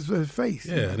your face.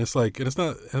 Yeah, and it's like, and it's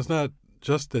not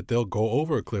just that they'll go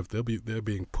over a cliff. They're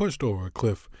being pushed over a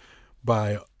cliff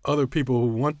by other people who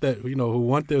want that, you know, who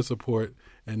want their support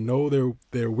and know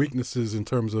their weaknesses in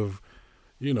terms of,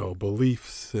 you know,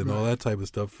 beliefs and all that type of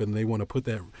stuff, and they want to put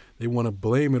that, they want to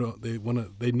blame it on,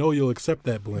 they know you'll accept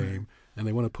that blame, and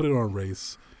they want to put it on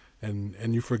race.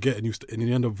 And you forget, and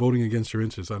you end up voting against your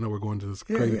interests. I know we're going to this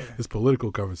this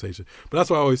political conversation, but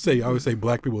that's what I always say. I always say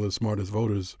black people are the smartest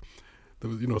voters,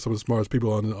 you know, some of the smartest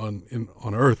people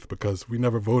on earth, because we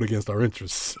never vote against our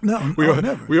interests. No,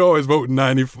 never. We always vote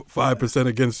 95%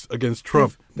 against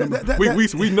Trump.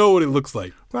 We know what it looks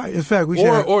like. Right. In fact,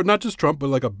 or not just Trump, but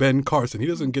like a Ben Carson. He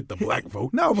doesn't get the black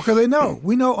vote. No, because they know.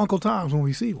 We know Uncle Tom's when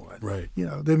we see one. Right. You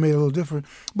know, they made it a little different.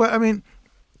 But I mean,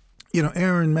 you know,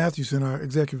 Aaron Matthewson, our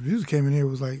executive producer, came in here,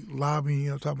 was like lobbying, you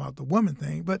know, talking about the women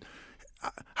thing. But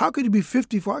how could you be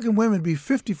 54? How can women be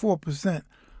 54%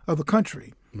 of the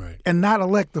country and not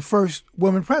elect the first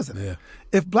woman president? Yeah.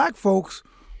 If black folks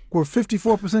were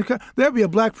 54%, there'd be a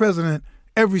black president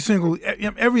every single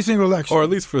election, or at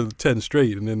least for 10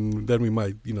 straight, and then we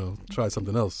might, you know, try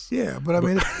something else. Yeah, but I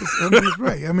mean, it's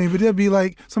right. I mean, but there'd be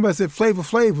like somebody said Flavor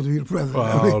Flav would be the president.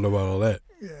 Well, I don't know about all that.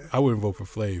 Yeah. I wouldn't vote for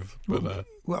Flav, but.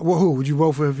 Well, who would you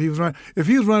vote for if he was running? If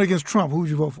he was running against Trump, who would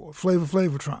you vote for? Flavor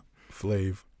Flav or Trump?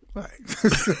 Flav. Right.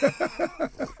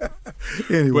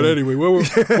 Anyway. But anyway, what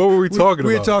were we talking about?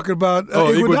 We were talking about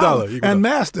Iguodala and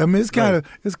Master. I mean, it's kind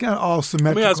of all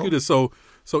symmetrical. Let me ask you this: so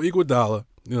Iguodala,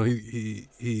 you know,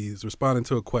 he's responding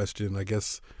to a question, I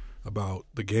guess, about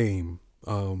the game,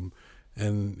 and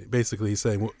basically he's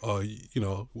saying, you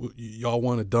know, y'all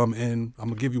want a dumb end? I'm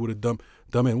gonna give you what a dumb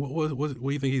end. What do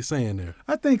you think he's saying there?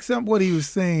 I think what he was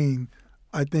saying,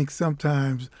 I think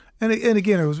sometimes, and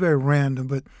again, it was very random,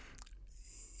 but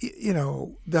you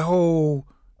know, the whole.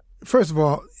 First of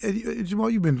all,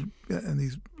 Jamal, you've been in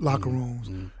these locker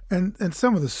rooms, and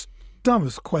some of the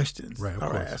dumbest questions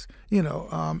are asked. You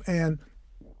know, and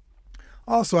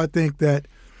also I think that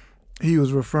he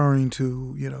was referring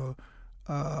to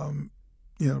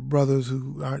brothers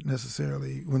who aren't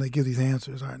necessarily, when they give these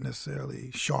answers, aren't necessarily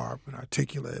sharp and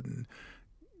articulate and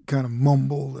kind of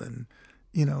mumble and,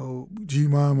 you know, gee,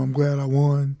 Mom, I'm glad I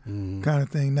won kind of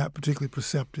thing, not particularly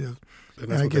perceptive. And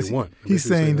that's what they want. He's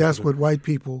saying that's what white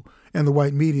people and the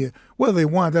white media, whether they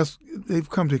want, they've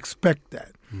come to expect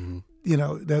that. You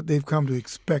know, that they've come to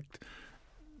expect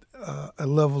a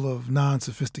level of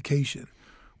non-sophistication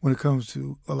when it comes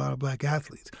to a lot of black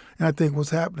athletes. And I think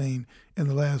what's happening in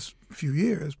the last few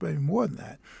years, maybe more than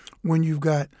that, when you've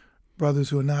got brothers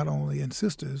who are not only, and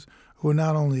sisters, who are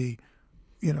not only,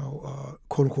 you know,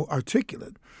 quote unquote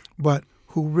articulate, but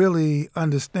who really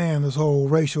understand this whole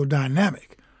racial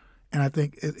dynamic. And I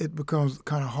think it becomes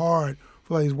kind of hard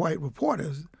for these white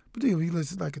reporters, particularly if you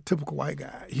listen like a typical white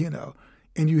guy, you know,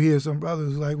 and you hear some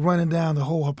brothers like running down the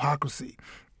whole hypocrisy.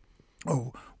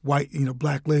 Oh, white, you know,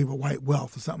 black labor, white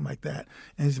wealth, or something like that.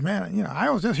 And he said, man, you know, I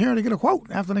was just here to get a quote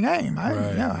after the game. I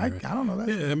don't know that.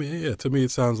 Yeah, I mean, to me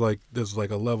it sounds like there's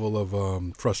like a level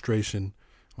of frustration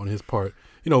on his part.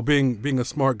 You know, being a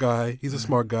smart guy, he's a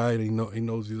smart guy, and he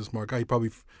knows he's a smart guy. He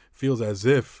probably feels as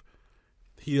if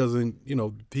he doesn't, you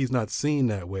know, he's not seen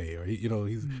that way, or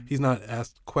he's not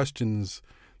asked questions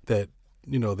that,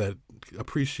 you know, that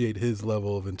appreciate his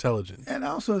level of intelligence. And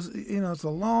also, you know, it's a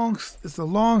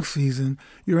long season.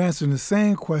 You're answering the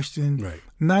same question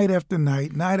night after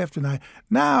night, night after night.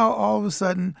 Now, all of a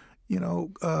sudden, you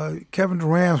know, Kevin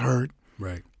Durant's hurt.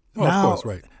 Right. Oh, now, of course,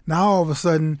 right. Now, all of a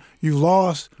sudden, you've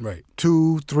lost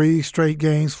 2, 3 straight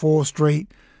games, 4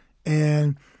 straight.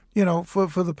 And, you know, for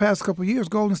the past couple of years,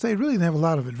 Golden State really didn't have a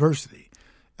lot of adversity.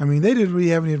 I mean, they didn't really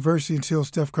have any adversity until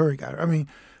Steph Curry got hurt. I mean,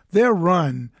 their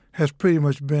run has pretty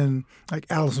much been like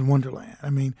Alice in Wonderland. I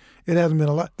mean, it hasn't been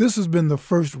a lot. This has been the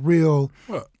first real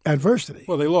adversity.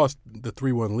 Well, they lost the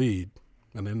 3-1 lead,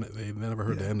 and then they never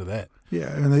heard the end of that.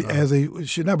 Yeah, and as they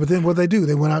should not. But then what they do?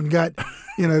 They went out and got,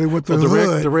 you know, they went through the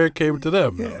hood. Durant came to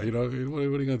them. Yeah. You know, what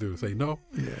are you going to do? Say no?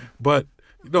 Yeah. But,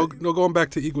 you know, going back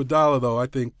to Iguodala, though, I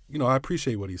think, you know, I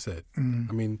appreciate what he said. I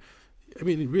mean,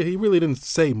 he really didn't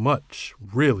say much,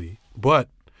 really, but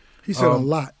he said a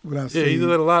lot without saying. Yeah, he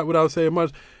said a lot without saying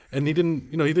much. And he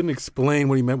didn't explain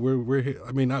what he meant. We're here.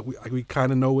 I mean, we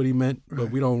kind of know what he meant, but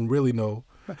we don't really know.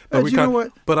 But you know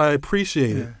what? But I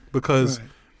appreciate it because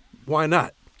why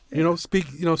not? You know, speak.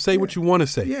 You know, say what you want to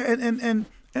say. Yeah, and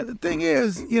the thing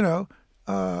is, you know,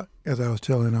 as I was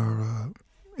telling our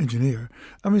engineer,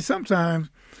 I mean, sometimes,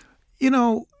 you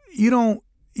know, you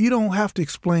don't have to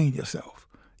explain yourself.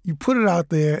 you put it out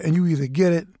there and you either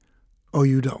get it or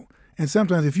you don't. And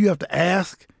sometimes if you have to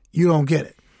ask, you don't get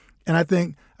it. And I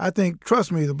think,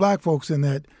 trust me, the black folks in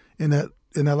that,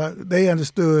 they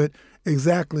understood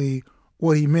exactly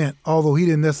what he meant, although he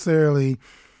didn't necessarily,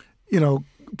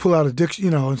 pull out a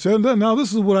diction, and say, no,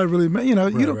 this is what I really meant.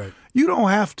 You don't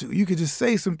have to. You could just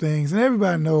say some things, and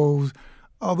everybody knows,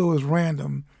 although it's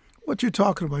random, what you're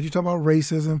talking about. You're talking about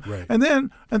racism, right. and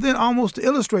then almost to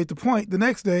illustrate the point, the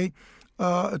next day,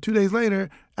 2 days later,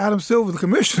 Adam Silver, the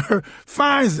commissioner,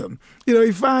 fines him.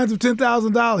 He fines him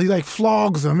 $10,000. He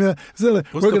flogs him. Yeah, so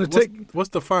what's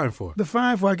the fine for? The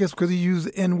fine for, I guess, because he used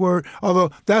the N-word.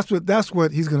 Although that's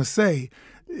what he's going to say.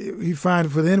 He fined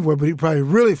him for the N-word, but he probably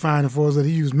really fined him for is that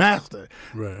he used master.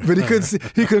 Right. But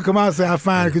he could come out and say, I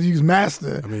fined him because he used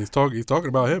master. I mean, he's talking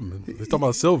about him. He's talking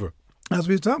about Silver. That's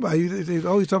what he's talking about. He's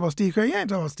talking about Steve Kerr. He ain't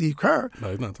talking about Steve Kerr. No,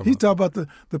 he's not talking He's talking about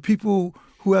the people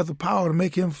who have the power to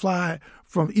make him fly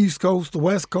from East Coast to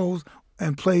West Coast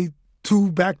and play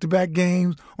 2 back-to-back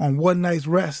games on one night's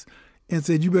rest and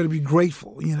said, you better be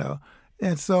grateful,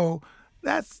 And so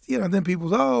that's, then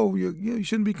people say, oh, you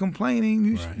shouldn't be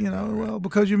complaining, well,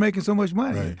 because you're making so much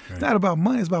money. Right. It's not about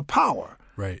money, it's about power.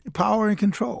 Right. Power and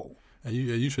control. And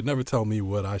you should never tell me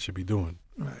what I should be doing.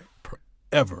 Right.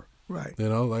 Ever. Right.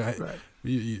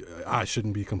 I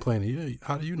shouldn't be complaining. Yeah,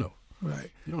 how do you know?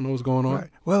 Right. You don't know what's going on. Right.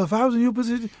 Well, if I was in your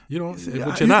position, you don't.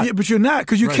 But you're not. But you're not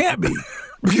because you can't be.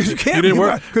 Because you can't. You didn't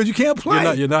work because you can't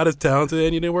play. You're not as talented,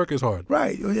 and you didn't work as hard.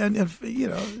 Right. And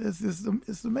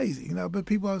it's amazing. But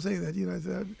people always say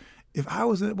that. If I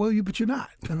was, but you're not.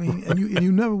 I mean, and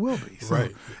you never will be. So,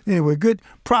 right. Anyway, good.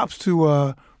 Props to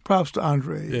Andre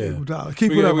Iguodala.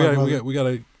 Keep it up, my brother. We got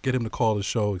to get him to call the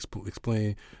show.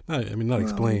 Explain.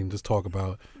 Just talk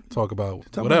about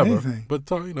whatever. Anything. But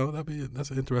talk, that's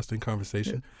an interesting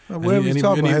conversation. Yeah. Whatever he's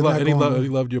talking about, he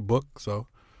loved your book, so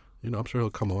I'm sure he'll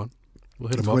come on. We'll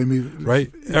hit him up,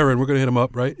 right? Yeah. Aaron, we're gonna hit him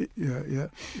up, right? Yeah.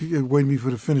 You're waiting me for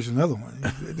to finish another one.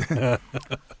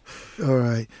 All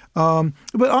right.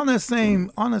 But on that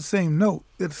same note,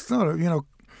 it's sort of in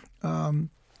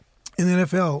the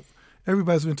NFL,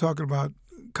 everybody's been talking about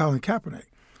Colin Kaepernick.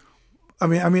 I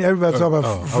mean, everybody's talking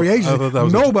about free agents.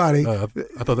 Nobody. I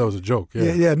thought that was a joke.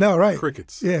 Yeah. Yeah. No, right.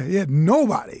 Crickets. Yeah.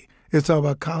 Nobody is talking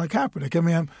about Colin Kaepernick. I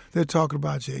mean, they're talking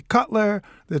about Jay Cutler.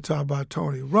 They're talking about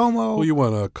Tony Romo. Who you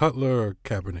want, Cutler or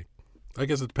Kaepernick? I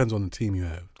guess it depends on the team you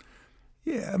have.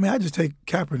 Yeah, I mean, I just take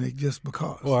Kaepernick just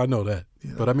because. Well, I know that,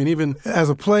 but I mean, even as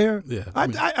a player, yeah.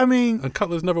 I mean, and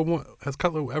Cutler's never won. Has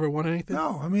Cutler ever won anything?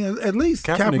 No, I mean, at least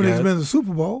Kaepernick's been to the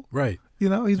Super Bowl, right? He's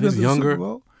been to the younger. Super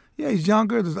Bowl. Yeah, he's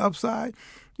younger. There's upside.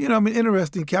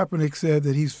 Interesting. Kaepernick said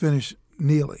that he's finished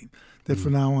kneeling. That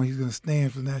from now on he's going to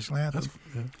stand for the national anthem.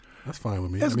 That's fine with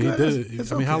me. That's I mean, good. he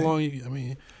did. Okay. How long? He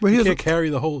can't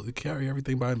carry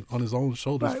everything on his own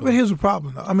shoulders. Right, but here's the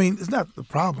problem, though. I mean, it's not the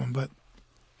problem, but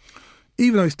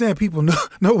even though he's standing, people know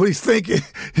what he's thinking.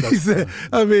 He said,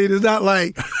 I mean, it's not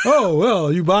like, oh,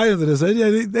 well, you buy into this.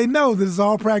 They know that it's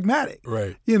all pragmatic.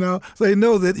 Right. So they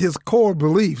know that his core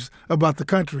beliefs about the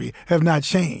country have not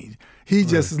changed. He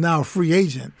just is now a free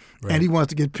agent, and he wants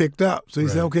to get picked up. So he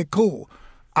said, okay, cool.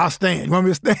 I'll stand. You want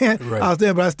me to stand? Right. I'll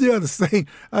stand, but I still have to sing.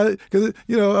 Because,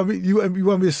 you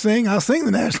want me to sing? I'll sing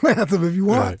the national anthem if you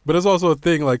want. Right. But it's also a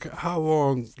thing, like, how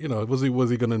long, was he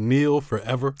going to kneel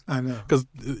forever? I know. Because,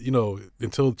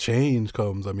 until change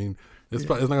comes, I mean, it's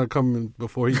not going to come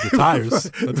before he retires.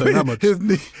 I'll tell you how much. His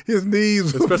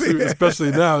knees.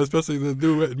 Especially now, especially the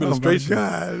new administration. Oh,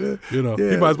 my God.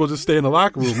 He might as well just stay in the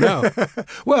locker room now.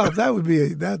 Well, that would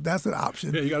be that's an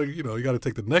option. Yeah, you got to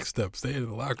take the next step. Stay in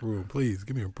the locker room, please.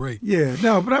 Give me a break. Yeah,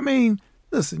 no, but I mean,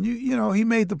 listen, he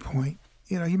made the point.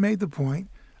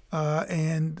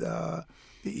 And I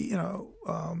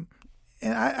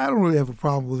don't really have a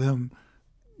problem with him,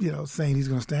 saying he's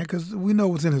going to stand because we know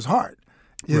what's in his heart.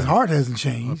 His heart hasn't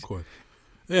changed. Of course.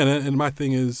 Yeah, and my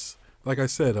thing is, like I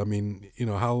said, I mean,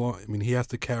 how long? I mean, he has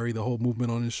to carry the whole movement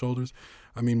on his shoulders.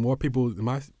 I mean, more people, in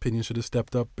my opinion, should have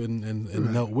stepped up and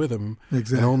knelt with him.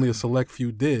 Exactly. And only a select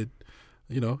few did.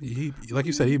 He, like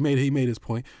you said, he made his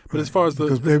point. But as far as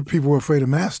because people were afraid of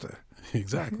master.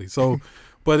 Exactly. So,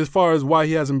 but as far as why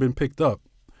he hasn't been picked up,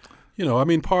 I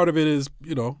mean, part of it is,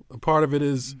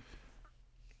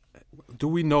 do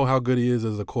we know how good he is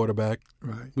as a quarterback?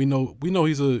 Right. We know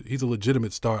he's a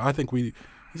legitimate starter. I think he's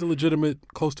a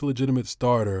close to legitimate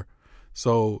starter.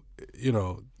 So,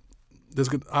 there's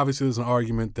an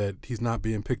argument that he's not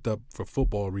being picked up for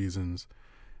football reasons,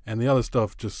 and the other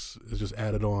stuff is just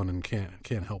added on and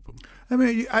can't help him. I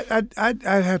mean, I'd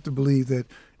have to believe that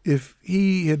if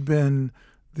he had been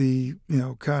the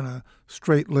kind of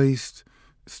straight-laced,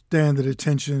 standard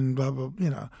attention, blah blah,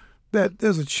 that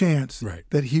there's a chance Right.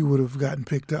 that he would have gotten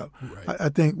picked up. Right. I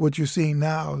think what you're seeing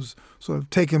now is sort of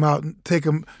take him out in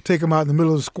the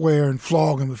middle of the square and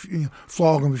flog him a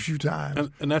few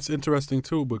times. And that's interesting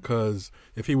too, because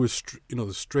if he was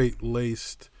the straight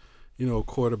laced,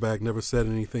 quarterback, never said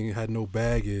anything, had no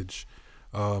baggage,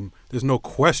 there's no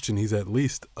question he's at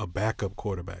least a backup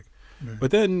quarterback. Right.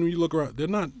 But then you look around, there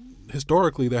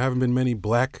haven't been many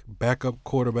black backup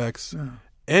quarterbacks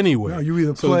anyway. No, you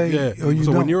either play or you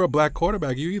so don't. when you're a black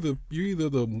quarterback, you either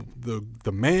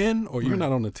the man or you're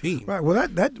not on the team. Right. Well,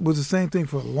 that was the same thing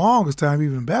for the longest time,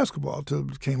 even in basketball, until it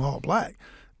became all black.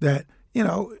 That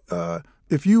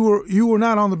if you were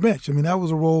not on the bench, I mean, that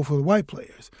was a role for the white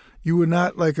players. You were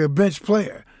not like a bench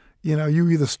player. You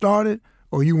either started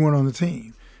or you weren't on the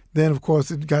team. Then, of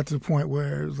course, it got to the point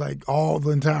where it was like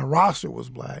the entire roster was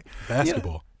black.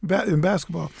 Basketball. In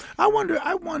basketball, I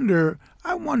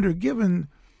wonder, given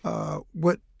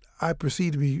what I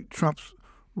perceive to be Trump's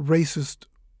racist,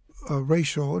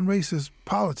 racial and racist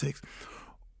politics,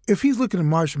 if he's looking at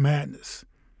March Madness,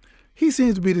 he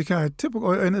seems to be the kind of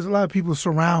typical, and there's a lot of people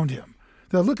surround him.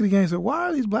 They're looking at the game and say, why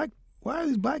are these black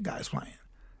guys playing?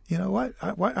 Why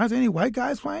aren't there any white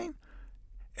guys playing?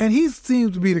 And he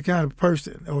seems to be the kind of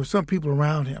person, or some people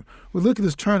around him, would look at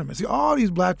this tournament, see all these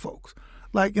black folks.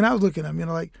 And I was looking at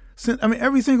them,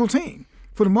 every single team,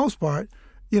 for the most part,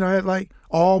 had like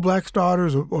all black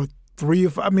starters or 3 or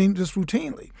 5, just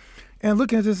routinely. And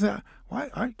looking at this, can't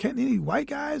any white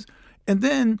guys? And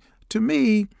then, to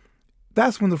me,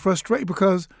 that's when the frustration,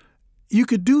 because you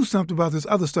could do something about this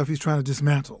other stuff he's trying to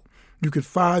dismantle. You could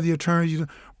fire the attorneys,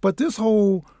 but this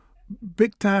whole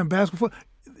big-time basketball,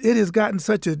 it has gotten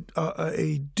such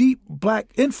a deep black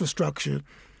infrastructure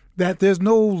that there's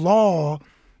no law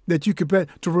that you could bet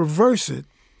to reverse it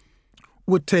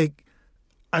would take,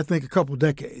 I think, a couple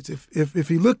decades. If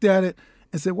he looked at it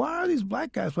and said, why are these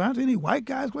black guys playing? Aren't there any white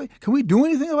guys playing? Can we do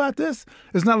anything about this?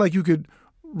 It's not like you could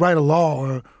write a law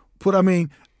or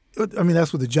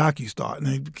that's what the jockeys thought, and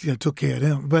they took care of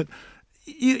them. But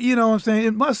you know what I'm saying?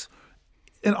 It must,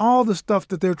 and all the stuff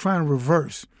that they're trying to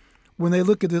reverse, when they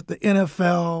look at the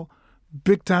NFL,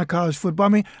 big-time college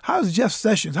football, how's Jeff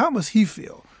Sessions? How must he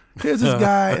feel? Here's this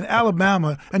guy in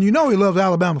Alabama, and he loves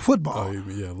Alabama football. Oh,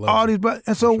 yeah, all these,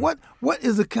 and so what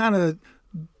is the kind of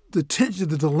the tension,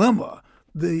 the dilemma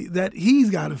that he's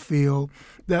got to feel,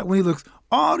 that when he looks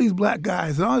all these black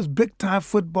guys and all this big-time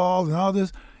football and all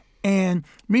this, and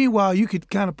meanwhile you could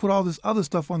kind of put all this other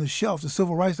stuff on the shelf, the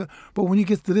civil rights stuff, but when you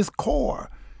get to this core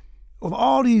of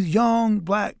all these young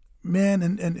black men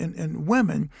and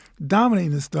women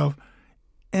dominating this stuff,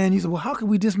 and you say, well, how can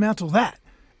we dismantle that?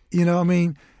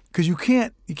 Because you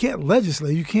can't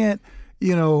legislate, you can't,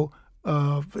 and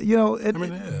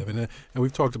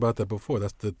we've talked about that before.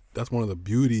 That's one of the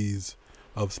beauties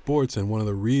of sports, and one of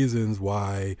the reasons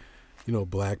why,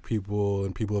 black people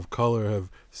and people of color have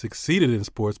succeeded in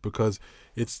sports, because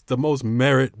it's the most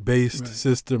merit-based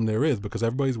system there is, because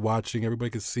everybody's watching, everybody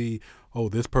can see, oh,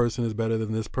 this person is better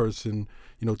than this person,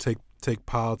 take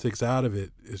politics out of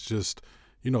it. It's just,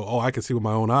 I can see with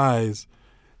my own eyes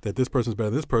that this person's better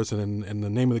than this person, and the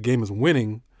name of the game is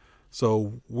winning.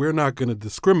 So we're not going to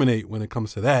discriminate when it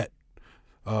comes to that.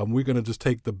 We're going to just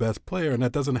take the best player, and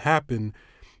that doesn't happen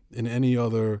in any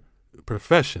other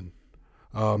profession.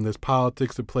 There's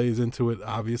politics that plays into it.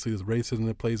 Obviously, there's racism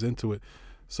that plays into it.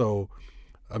 So,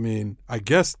 I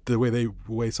guess the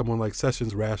way someone like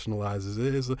Sessions rationalizes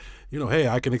it is, hey,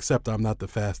 I can accept I'm not the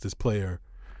fastest player.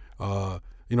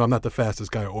 I'm not the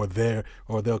fastest guy, or they're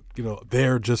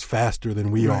just faster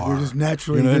than we are. They're just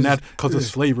naturally, because of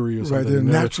slavery or something. Right, they're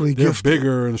naturally they're gifted.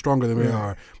 bigger and stronger than we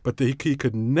are. But he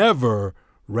could never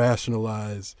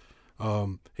rationalize,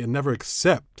 he'd never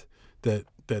accept that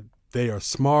they are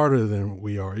smarter than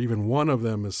we are. Even one of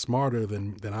them is smarter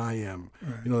than I am.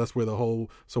 Right. That's where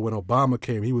so when Obama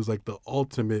came, he was like the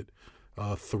ultimate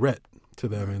threat to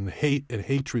them, and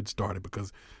hatred started,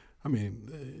 because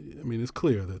it's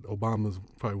clear that Obama's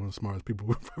probably one of the smartest people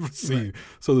we've ever seen. Right.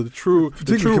 So the true racists,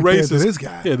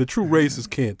 the true racists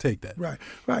can't take that. Right.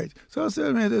 So I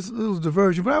said, there's a little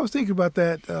diversion, but I was thinking about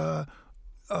that. I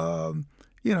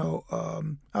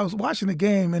was watching the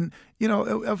game, and it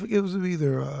was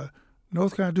either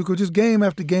North Carolina Duke, or just game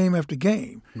after game after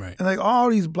game, right? And like all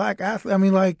these black athletes, and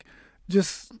I'm like,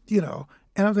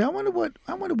 I wonder what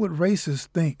racists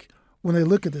think when they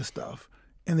look at this stuff.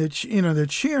 And they're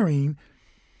cheering,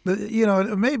 but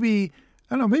maybe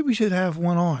I don't know. Maybe we should have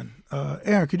one on.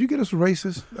 Aaron, could you get us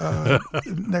racist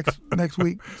next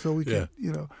week so we can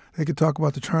they could talk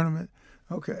about the tournament?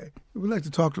 Okay, we'd like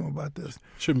to talk to them about this.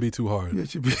 Shouldn't be too hard. Yeah, it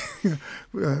should be.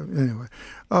 Anyway,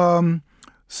 that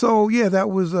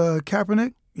was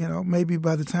Kaepernick maybe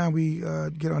by the time we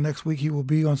get on next week, he will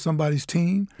be on somebody's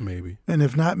team. Maybe. And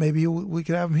if not, maybe we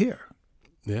could have him here.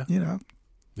 Yeah.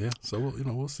 Yeah. So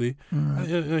we'll see. Right.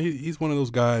 He's one of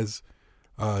those guys.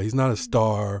 He's not a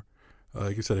star.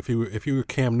 Like you said, if he were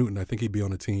Cam Newton, I think he'd be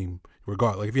on the team.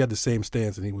 Regardless, like if he had the same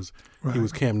stance and he was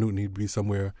Cam Newton, he'd be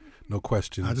somewhere, no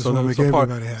question. I just want to make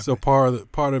everybody happy. So part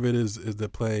of it is the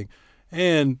playing,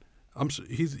 and I'm sure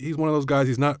he's one of those guys.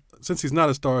 Since he's not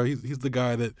a star, he's the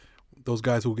guy that those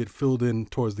guys who will get filled in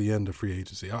towards the end of free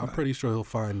agency. I'm pretty sure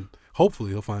hopefully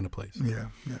he'll find a place. Yeah.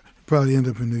 Probably end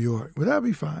up in New York, but that'd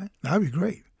be fine. That'd be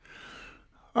great.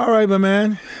 All right, my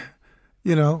man.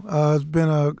 It's been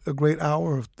a great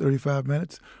hour of 35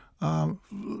 minutes.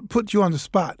 Put you on the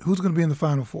spot. Who's going to be in the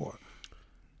Final Four?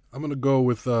 I'm going to go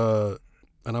with, and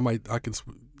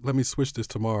let me switch this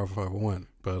tomorrow if I want.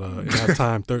 But in that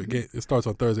time, it starts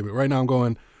on Thursday. But right now I'm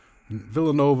going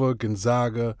Villanova,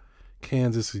 Gonzaga,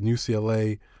 Kansas, and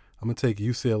UCLA. I'm going to take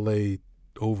UCLA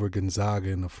over Gonzaga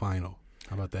in the final.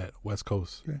 How about that? West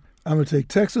Coast. Okay. I'm going to take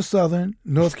Texas Southern,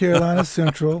 North Carolina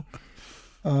Central.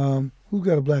 Who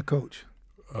got a black coach?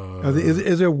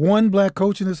 Is there one black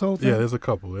coach in this whole thing? Yeah, there's a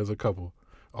couple.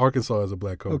 Arkansas has a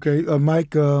black coach. Okay,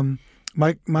 Mike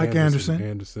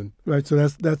Anderson. Right, so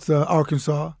that's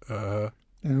Arkansas. And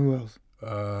who else?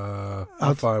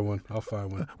 I'll find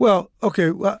one. Well,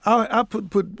 okay, I'll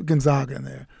put Gonzaga in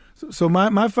there. So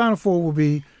my Final Four will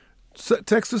be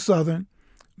Texas Southern,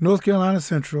 North Carolina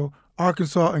Central,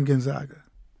 Arkansas, and Gonzaga.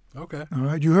 Okay. All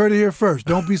right. You heard it here first.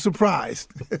 Don't be surprised.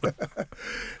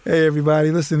 Hey, everybody.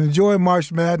 Listen, enjoy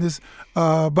March Madness.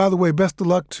 By the way, best of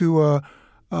luck to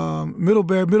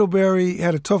Middlebury. Middlebury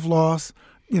had a tough loss.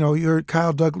 You heard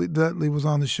Kyle Dudley was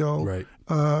on the show. Right.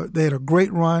 They had a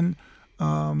great run,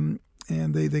 and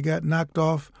they got knocked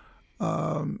off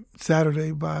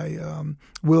Saturday by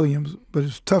Williams. But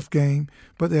it's a tough game,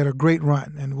 but they had a great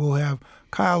run. And we'll have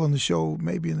Kyle on the show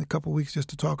maybe in a couple of weeks just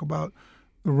to talk about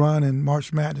the run in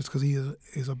March Madness because he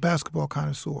is a basketball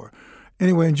connoisseur.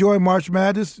 Anyway, enjoy March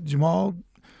Madness, Jamal.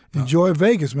 Enjoy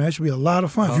Vegas, man. It should be a lot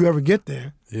of fun if you ever get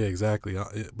there. Yeah, exactly.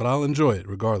 But I'll enjoy it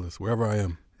regardless, wherever I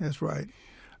am. That's right.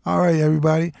 All right,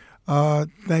 everybody.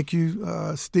 Thank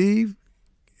you, Steve,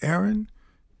 Aaron.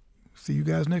 See you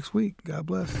guys next week. God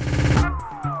bless.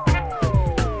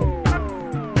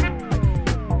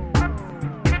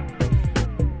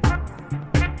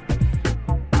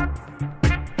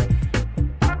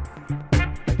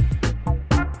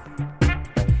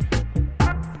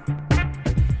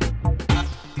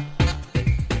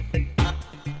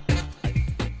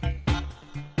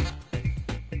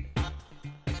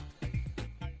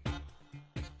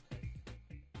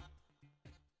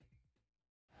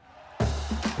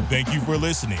 Thank you for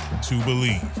listening to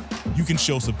Believe. You can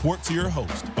show support to your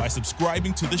host by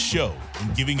subscribing to the show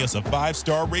and giving us a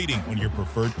 5-star rating on your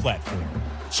preferred platform.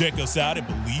 Check us out at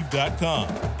Believe.com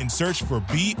and search for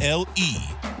BLEAV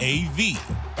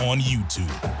on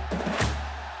YouTube.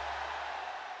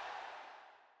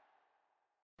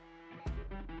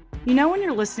 You know when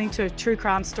you're listening to a true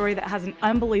crime story that has an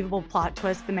unbelievable plot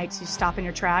twist that makes you stop in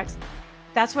your tracks?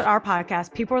 That's what our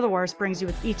podcast, People Are the Worst, brings you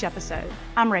with each episode.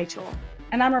 I'm Rachel.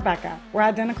 And I'm Rebecca. We're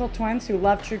identical twins who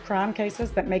love true crime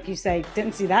cases that make you say,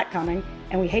 didn't see that coming,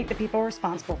 and we hate the people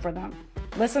responsible for them.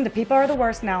 Listen to People Are the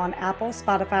Worst now on Apple,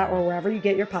 Spotify, or wherever you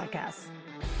get your podcasts.